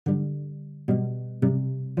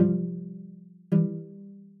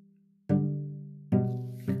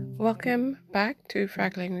Welcome back to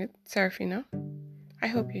Fraggling with Serafina. I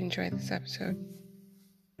hope you enjoyed this episode.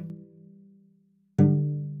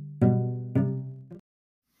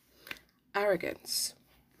 Arrogance.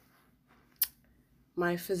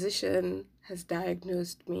 My physician has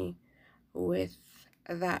diagnosed me with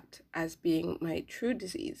that as being my true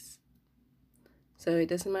disease. So it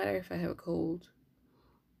doesn't matter if I have a cold,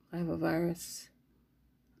 I have a virus,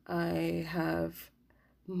 I have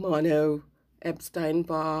mono,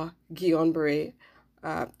 Epstein-Barr, Guillain-Barré,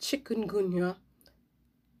 chikungunya,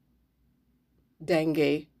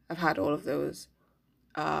 dengue. I've had all of those.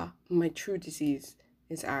 My true disease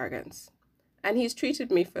is arrogance. And he's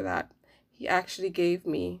treated me for that. He actually gave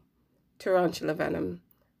me tarantula venom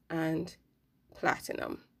and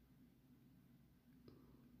platinum.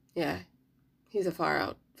 Yeah, he's a far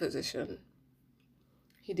out physician.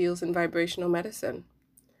 He deals in vibrational medicine.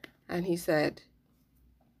 And he said,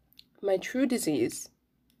 my true disease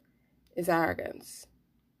is arrogance.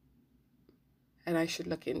 And I should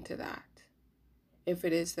look into that. If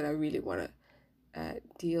it is that I really want to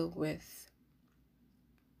deal with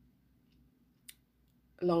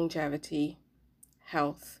longevity,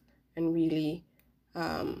 health, and really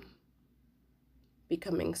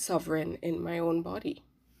becoming sovereign in my own body.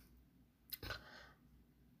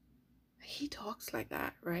 He talks like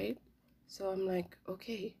that, right? So I'm like,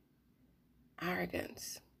 okay,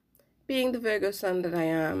 arrogance. Being the Virgo sun that I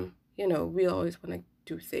am, we always want to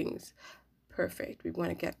do things perfect. We want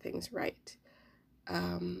to get things right.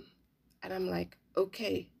 And I'm like,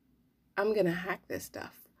 okay, I'm going to hack this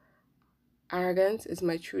stuff. Arrogance is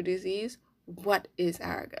my true disease. What is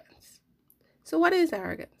arrogance? So what is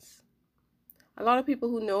arrogance? A lot of people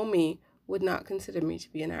who know me would not consider me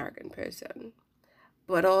to be an arrogant person.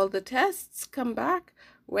 But all the tests come back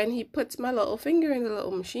when he puts my little finger in the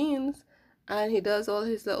little machines and he does all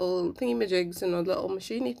his little thingamajigs and all the little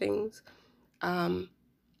machiney things.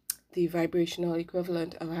 The vibrational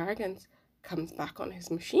equivalent of arrogance comes back on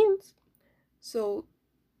his machines. So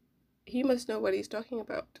he must know what he's talking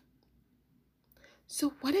about.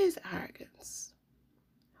 So what is arrogance?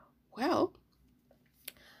 Well,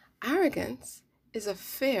 arrogance is a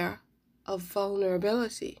fear of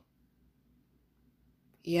vulnerability.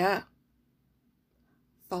 Yeah,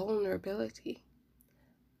 vulnerability.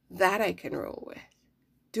 That I can roll with.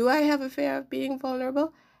 Do I have a fear of being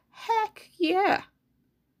vulnerable? Heck yeah.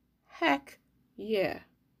 Heck yeah.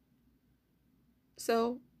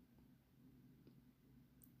 So,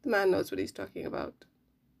 the man knows what he's talking about.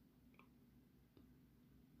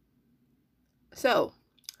 So,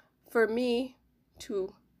 for me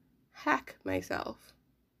to hack myself,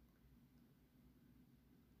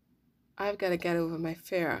 I've got to get over my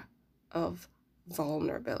fear of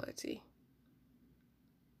vulnerability.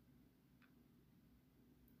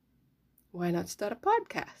 Why not start a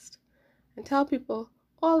podcast and tell people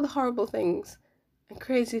all the horrible things and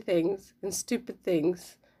crazy things and stupid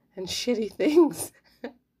things and shitty things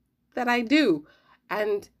that I do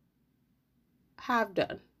and have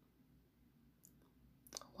done?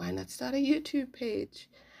 Why not start a YouTube page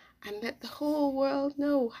and let the whole world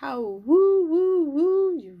know how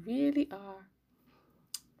woo you really are?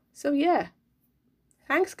 So yeah,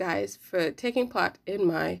 thanks guys for taking part in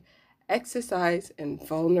my exercise in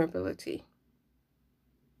vulnerability.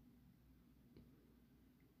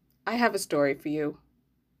 I have a story for you.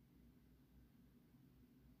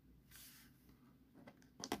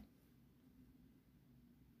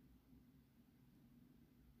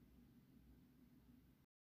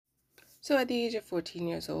 So at the age of 14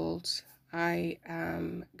 years old, I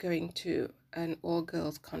am going to an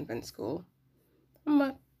all-girls convent school. I'm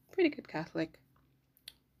a pretty good Catholic.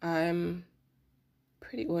 I'm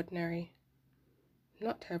pretty ordinary.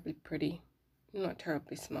 Not terribly pretty. Not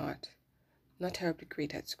terribly smart. Not terribly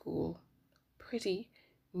great at school. Pretty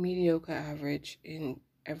mediocre average in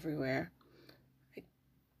everywhere. I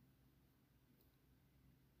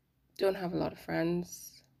don't have a lot of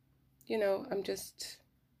friends. I'm just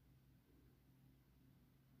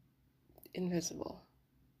invisible.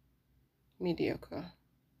 Mediocre.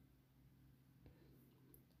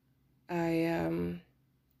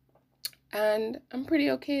 And I'm pretty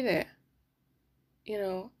okay there.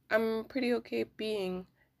 I'm pretty okay being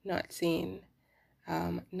not seen,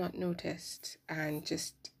 not noticed, and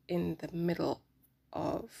just in the middle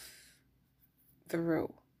of the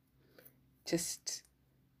row, just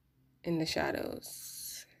in the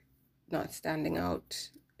shadows, not standing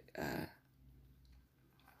out,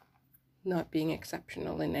 not being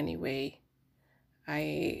exceptional in any way.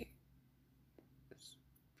 To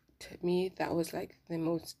me, that was like the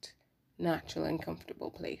most natural and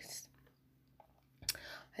comfortable place.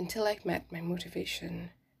 Until I met my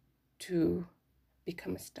motivation to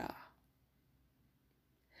become a star.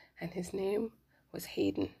 And his name was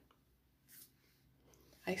Hayden.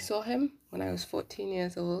 I saw him when I was 14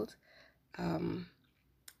 years old on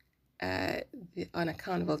a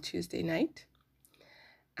Carnival Tuesday night.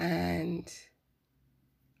 And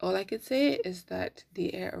all I could say is that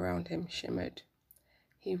the air around him shimmered.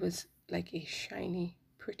 He was like a shiny,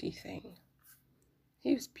 pretty thing.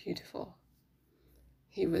 He was beautiful.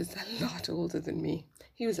 He was a lot older than me.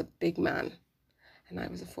 He was a big man, and I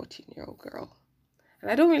was a 14-year-old girl.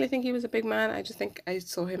 And I don't really think he was a big man. I just think I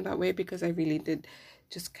saw him that way because I really did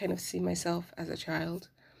just kind of see myself as a child.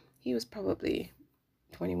 He was probably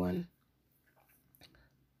 21.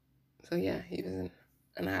 So yeah, he was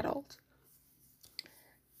an adult.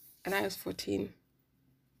 And I was 14.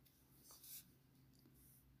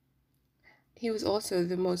 He was also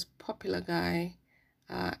the most popular guy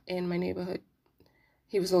in my neighborhood.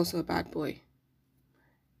 He was also a bad boy.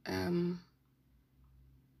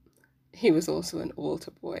 He was also an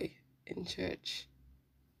altar boy in church.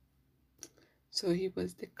 So he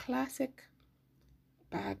was the classic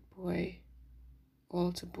bad boy,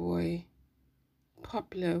 altar boy,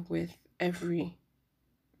 popular with every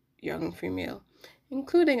young female,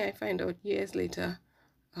 including, I find out years later,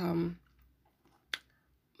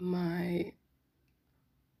 my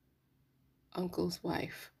uncle's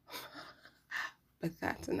wife. But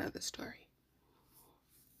that's another story.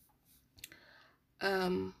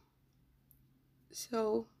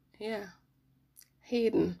 So yeah,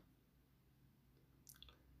 Hayden.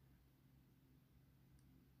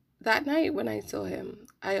 That night when I saw him,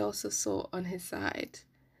 I also saw on his side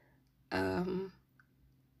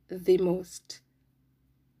the most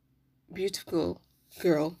beautiful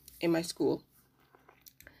girl in my school.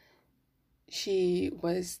 She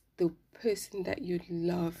was the person that you'd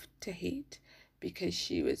love to hate because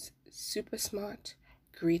she was super smart,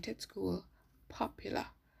 great at school, popular,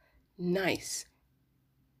 nice.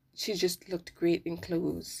 She just looked great in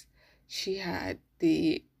clothes. She had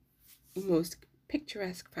the most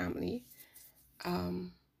picturesque family.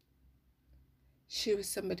 She was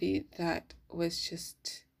somebody that was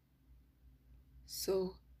just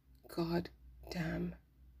so goddamn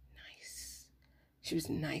nice. She was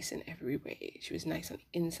nice in every way. She was nice on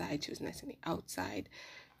the inside. She was nice on the outside.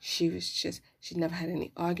 She never had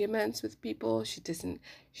any arguments with people. She didn't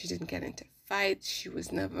get into fights. She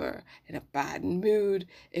was never in a bad mood.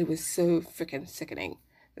 It was so freaking sickening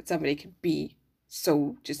that somebody could be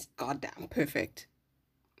so just goddamn perfect.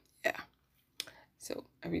 Yeah. So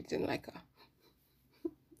I really didn't like her.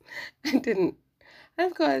 I didn't.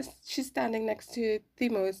 And of course, she's standing next to the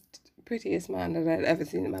most prettiest man that I'd ever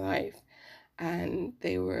seen in my life. And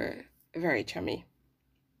they were very chummy.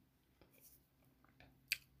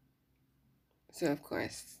 So, of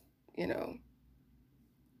course,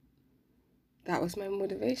 that was my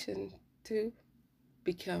motivation to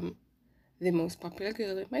become the most popular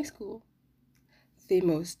girl in my school, the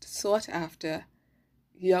most sought after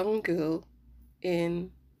young girl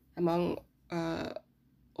among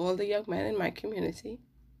all the young men in my community.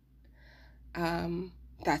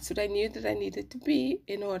 That's what I knew that I needed to be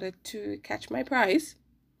in order to catch my prize,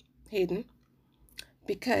 Hayden,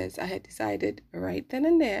 because I had decided right then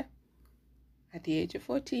and there, at the age of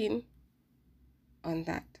 14, on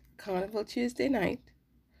that Carnival Tuesday night,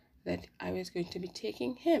 that I was going to be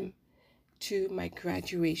taking him to my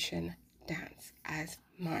graduation dance as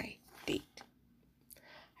my date.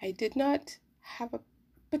 I did not have a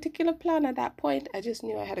particular plan at that point. I just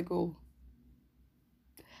knew I had a goal.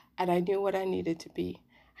 And I knew what I needed to be.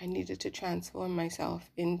 I needed to transform myself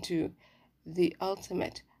into the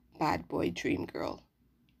ultimate bad boy dream girl.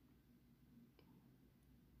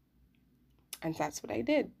 And that's what I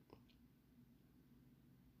did.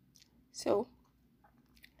 So,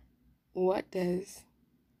 what does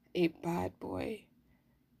a bad boy,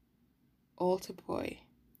 altar boy,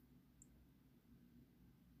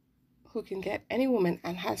 who can get any woman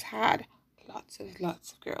and has had lots of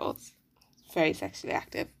girls, very sexually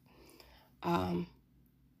active,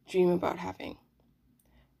 dream about having?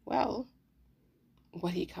 Well,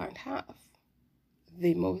 what he can't have: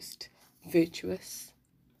 the most virtuous,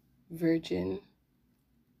 virgin,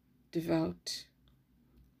 devout,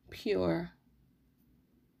 pure,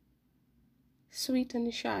 sweet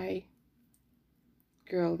and shy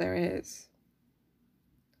girl there is.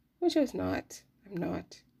 Which is not. I'm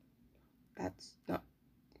not. That's not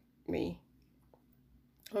me.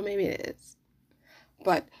 Or maybe it is.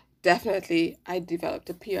 But definitely I developed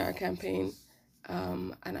a PR campaign,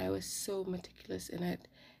 and I was so meticulous in it.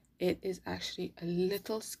 It is actually a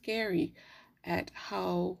little scary at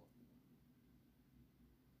how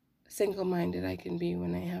single-minded I can be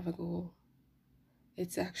when I have a goal.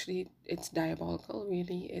 It's diabolical,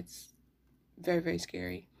 really. It's very, very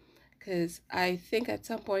scary, because I think at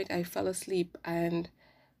some point I fell asleep and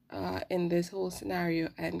in this whole scenario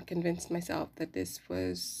and convinced myself that this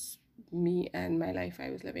was me and my life I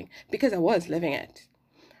was living, because I was living it.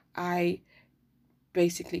 I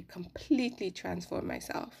basically completely transformed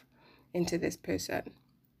myself into this person.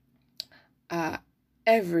 Uh,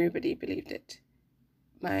 Everybody believed it.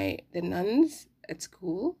 The nuns at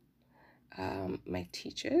school, my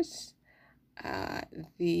teachers,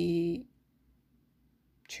 the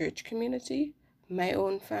church community, my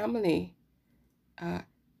own family,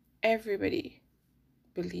 everybody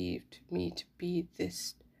believed me to be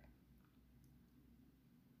this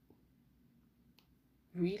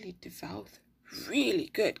really devout, really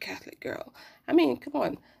good Catholic girl. I mean, come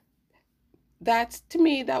on. That's, to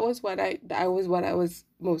me, that was what I was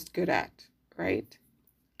most good at, right?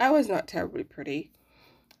 I was not terribly pretty.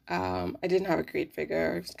 I didn't have a great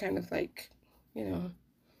figure. It was kind of like, you know,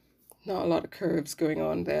 not a lot of curves going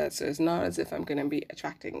on there. So it's not as if I'm going to be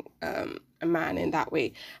attracting a man in that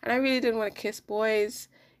way. And I really didn't want to kiss boys,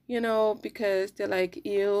 because they're like,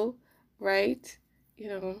 ew, right?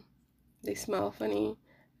 They smell funny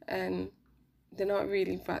and they're not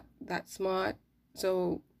really that smart.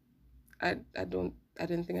 So I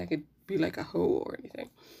didn't think I could be like a hoe or anything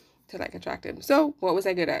to like attract him. So what was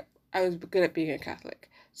I good at? I was good at being a Catholic.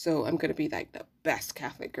 So I'm gonna be like the best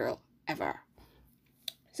Catholic girl ever.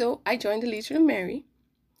 So I joined the Legion of Mary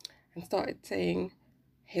and started saying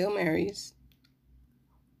Hail Marys.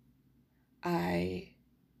 I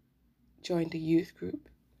joined a youth group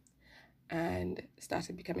and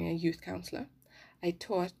started becoming a youth counselor. I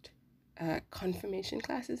taught confirmation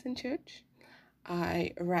classes in church.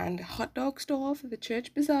 I ran the hot dog stall for the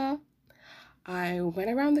church bazaar. I went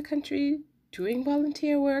around the country doing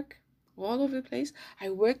volunteer work all over the place. I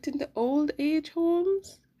worked in the old age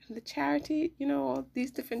homes, the charity, all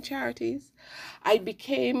these different charities. I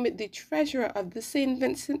became the treasurer of the St.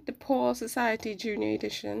 Vincent de Paul Society Junior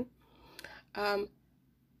Edition.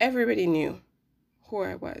 Everybody knew who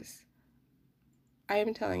I was. I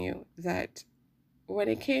am telling you that when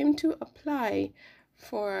it came to apply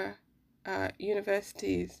for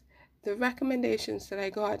universities, the recommendations that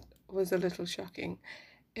I got was a little shocking.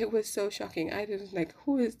 It was so shocking. I was like,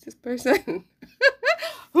 who is this person?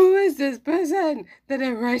 Who is this person that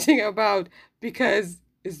I'm writing about? Because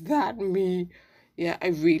is that me? Yeah, I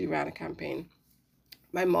really ran a campaign.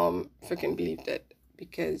 My mom freaking believed it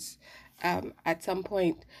because at some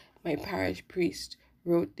point my parish priest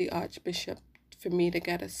wrote the archbishop for me to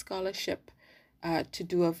get a scholarship to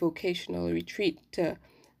do a vocational retreat to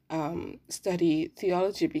study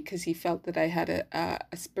theology, because he felt that I had a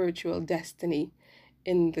spiritual destiny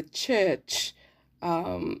in the church,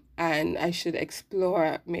 and I should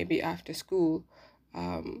explore maybe after school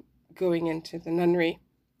going into the nunnery.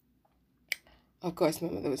 Of course, my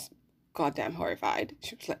mother was goddamn horrified.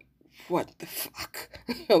 She was like, what the fuck?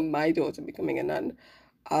 My daughter becoming a nun.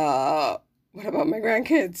 What about my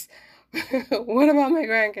grandkids? What about my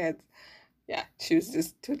grandkids? Yeah, she was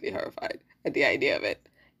just totally horrified at the idea of it.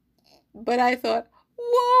 But I thought,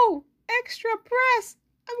 whoa, extra press.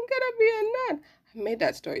 I'm gonna be a nun. I made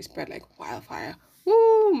that story spread like wildfire.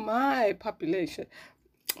 Ooh, my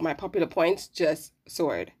popular points just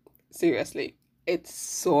soared. Seriously, it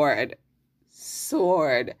soared.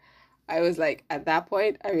 Soared. I was like, at that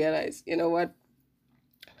point, I realized, you know what?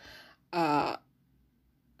 I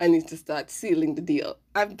need to start sealing the deal.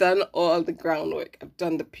 I've done all the groundwork. I've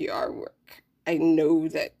done the PR work. I know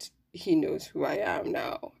that he knows who I am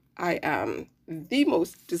now. I am the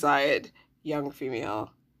most desired young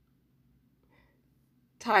female.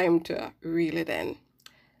 Time to reel it in.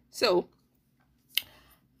 So,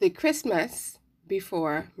 the Christmas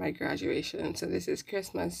before my graduation, so this is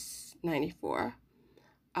Christmas 94,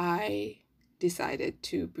 I decided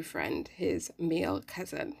to befriend his male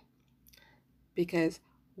cousin, because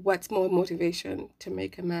what's more motivation to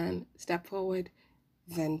make a man step forward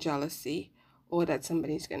than jealousy, or that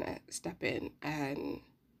somebody's gonna step in and,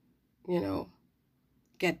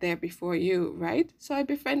 get there before you, right? So I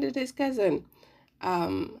befriended his cousin.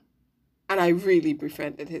 And I really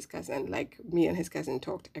befriended his cousin. Like, me and his cousin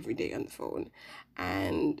talked every day on the phone,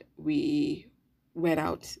 and we went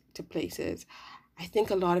out to places. I think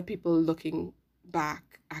a lot of people looking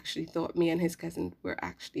back actually thought me and his cousin were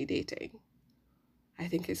actually dating. I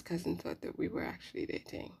think his cousin thought that we were actually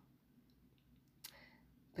dating.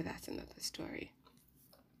 But that's another story.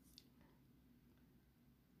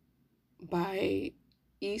 By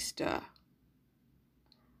Easter,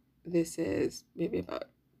 this is maybe about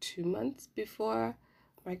 2 months before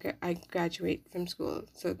I graduate from school.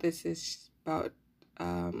 So this is about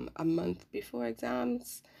a month before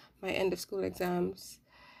exams, my end of school exams.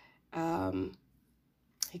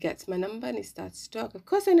 He gets my number and he starts to talk. Of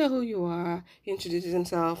course, I know who you are. He introduces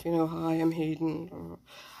himself. Hi, I'm Hayden.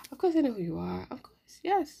 Of course, I know who you are. Of course,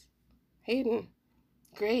 yes, Hayden.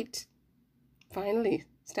 Great. Finally,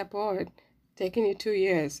 step forward. Taking you 2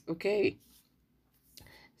 years. Okay.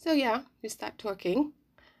 So yeah, we start talking.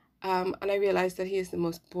 And I realized that he is the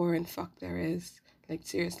most boring fuck there is. Like,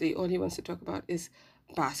 seriously, all he wants to talk about is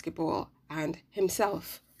basketball and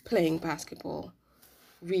himself playing basketball.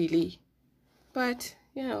 Really. But,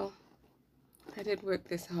 I did work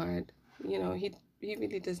this hard. He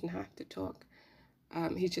really doesn't have to talk.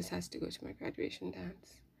 He just has to go to my graduation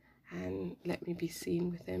dance and let me be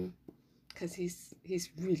seen with him, because he's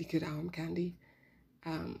really good arm candy.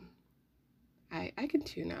 I can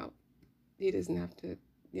tune out. He doesn't have to,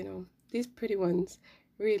 these pretty ones,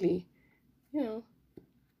 really,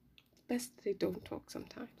 best they don't talk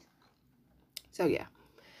sometimes. So yeah,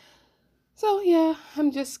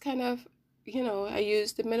 I'm just kind of, I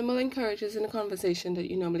use the minimal encourages in a conversation that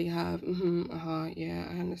you normally have. Yeah,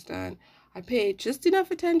 I understand. I pay just enough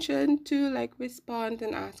attention to like respond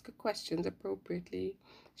and ask questions appropriately.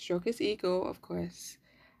 Stroke his ego, of course.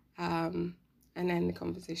 And end the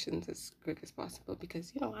conversations as quick as possible,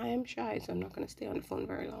 because I am shy, so I'm not going to stay on the phone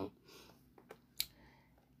very long.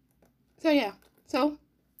 So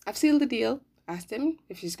I've sealed the deal. Asked him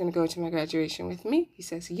if he's going to go to my graduation with me. He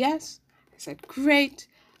says yes. I said great.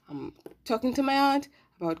 I'm talking to my aunt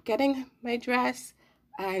about getting my dress,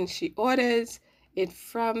 and she orders it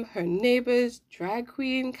from her neighbor's drag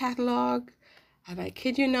queen catalog. And I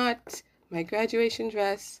kid you not, my graduation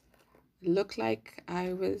dress looked like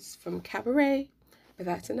I was from Cabaret, but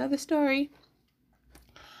that's another story.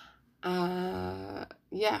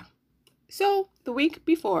 Yeah. So the week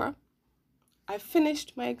before, I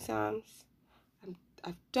finished my exams.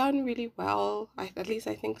 I've done really well. At least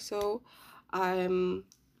I think so. I'm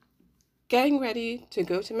getting ready to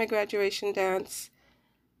go to my graduation dance.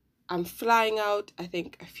 I'm flying out, I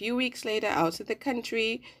think, a few weeks later out of the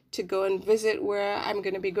country to go and visit where I'm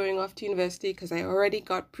going to be going off to university, because I already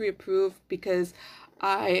got pre-approved, because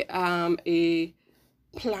I am a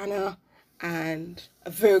planner and a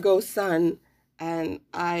Virgo sun, and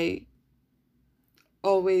I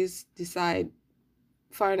always decide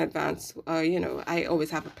far in advance. I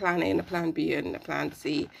always have a plan A and a plan B and a plan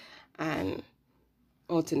C and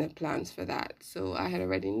alternate plans for that. So I had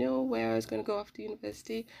already know where I was going to go off to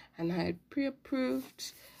university, and I had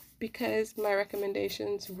pre-approved because my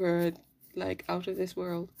recommendations were like out of this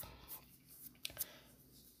world.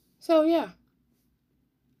 So yeah,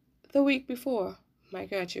 the week before my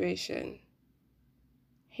graduation,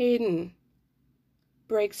 Hayden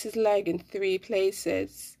breaks his leg in 3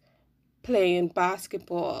 places playing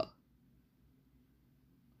basketball.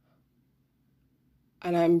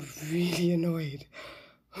 And I'm really annoyed.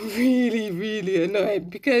 Really, really annoyed,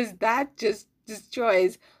 because that just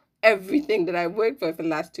destroys everything that I worked for the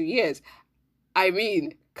last 2 years. I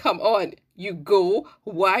mean, come on. You go.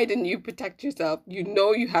 Why didn't you protect yourself?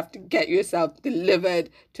 You have to get yourself delivered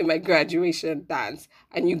to my graduation dance,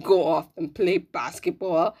 and you go off and play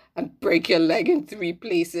basketball and break your leg in 3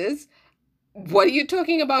 places. What are you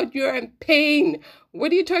talking about? You're in pain.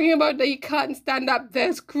 What are you talking about that you can't stand up?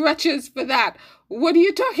 There's crutches for that. What are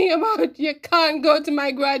you talking about? You can't go to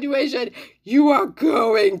my graduation. You are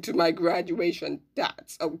going to my graduation.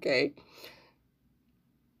 That's okay.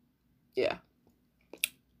 Yeah.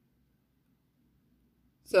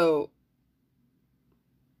 So,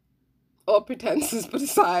 all pretenses put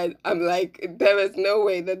aside, I'm like, there is no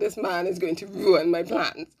way that this man is going to ruin my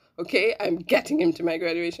plans. Okay, I'm getting him to my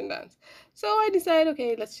graduation dance. So I decide,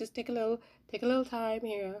 okay, let's just take a little time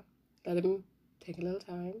here. Let him take a little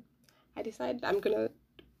time. I decide I'm gonna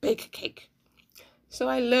bake a cake. So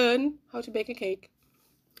I learn how to bake a cake,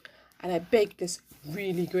 and I baked this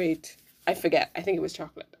really great. I forget. I think it was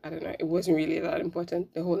chocolate. I don't know. It wasn't really that important.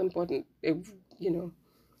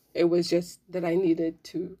 It was just that I needed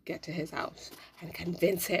to get to his house and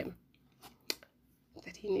convince him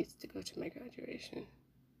that he needs to go to my graduation.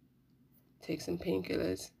 Take some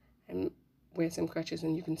painkillers and wear some crutches,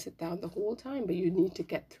 and you can sit down the whole time, but you need to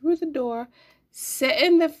get through the door, sit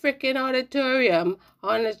in the freaking auditorium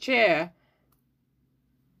on a chair,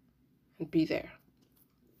 and be there.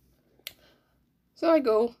 So I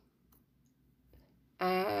go,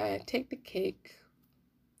 I take the cake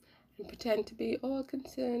and pretend to be all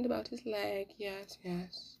concerned about his leg. Yes.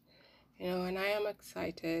 And I am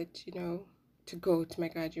excited, to go to my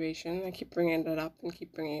graduation. I keep bringing it up,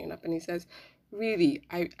 and he says, really,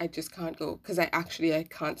 I just can't go because I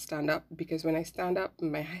can't stand up, because when I stand up,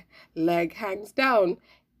 my leg hangs down.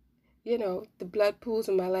 The blood pools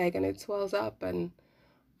in my leg and it swells up, and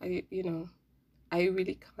I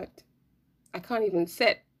really can't. I can't even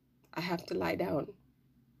sit. I have to lie down.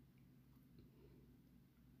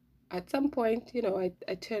 At some point,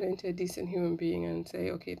 I turn into a decent human being and say,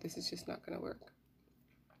 okay, this is just not going to work.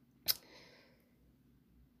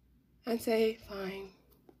 And say, fine.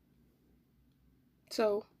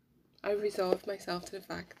 So I resolved myself to the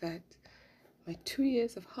fact that my 2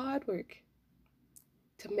 years of hard work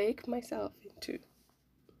to make myself into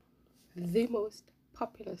the most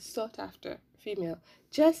popular, sought after female,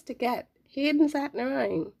 just to get Hayden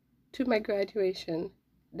Satnarine to my graduation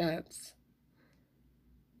dance.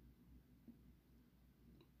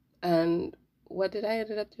 And what did I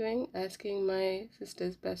end up doing? Asking my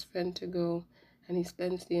sister's best friend to go, and he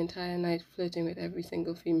spends the entire night flirting with every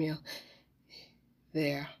single female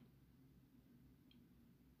there.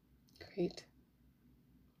 Great.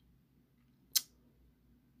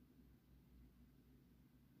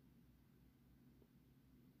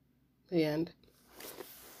 The end.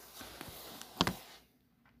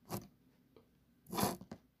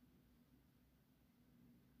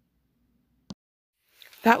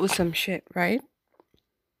 That was some shit, right?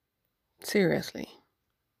 Seriously.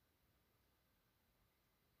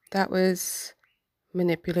 That was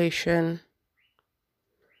manipulation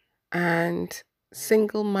and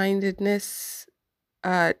single-mindedness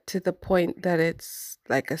to the point that it's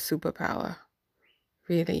like a superpower,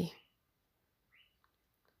 really.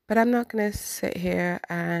 But I'm not going to sit here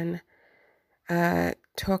and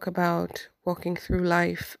talk about walking through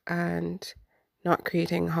life and not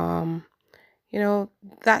creating harm.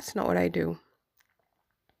 That's not what I do.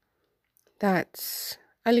 I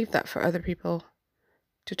leave that for other people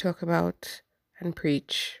to talk about and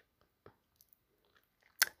preach.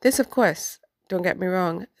 This, of course, don't get me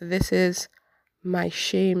wrong, this is my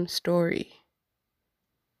shame story.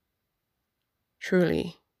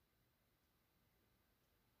 Truly.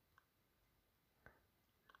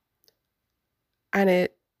 And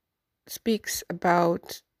it speaks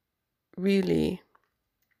about really,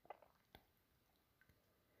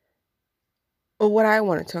 what I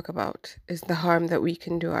want to talk about is the harm that we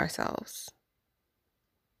can do ourselves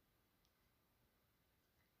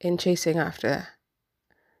in chasing after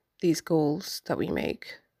these goals that we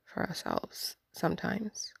make for ourselves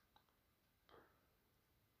sometimes.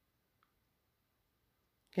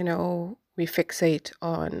 We fixate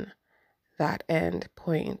on that end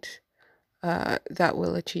point that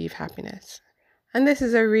will achieve happiness. And this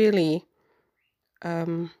is a really,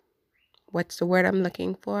 what's the word I'm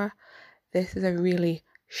looking for? This is a really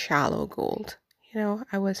shallow goal.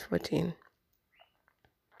 I was 14.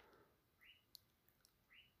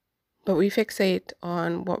 But we fixate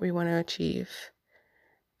on what we want to achieve,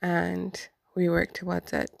 and we work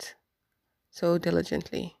towards it so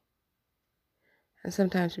diligently. And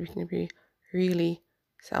sometimes we can be really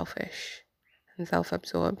selfish and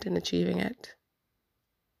self-absorbed in achieving it.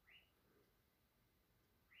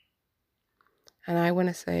 And I want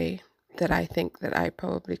to say that I think that I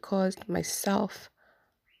probably caused myself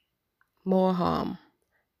more harm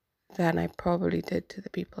than I probably did to the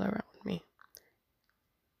people around me.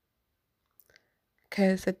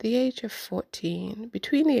 Because at the age of 14,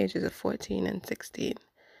 between the ages of 14 and 16,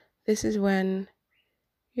 this is when,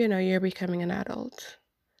 you're becoming an adult.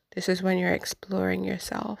 This is when you're exploring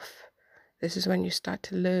yourself. This is when you start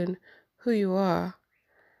to learn who you are.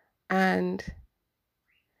 And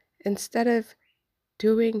instead of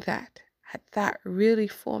doing that at that really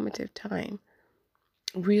formative time,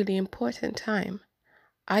 really important time,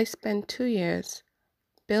 I spent 2 years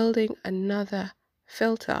building another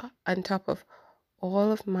filter on top of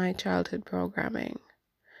all of my childhood programming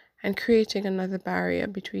and creating another barrier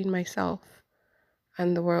between myself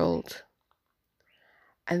and the world.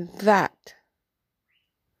 And that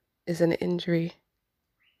is an injury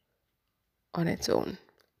on its own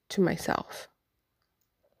to myself.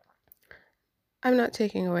 I'm not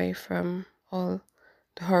taking away from all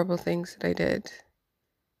the horrible things that I did.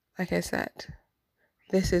 Like I said,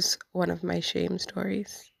 this is one of my shame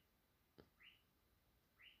stories.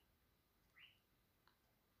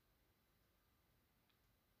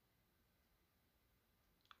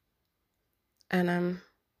 And I'm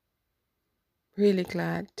really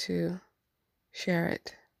glad to share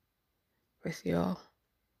it with you all.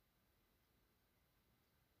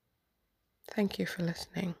 Thank you for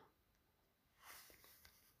listening.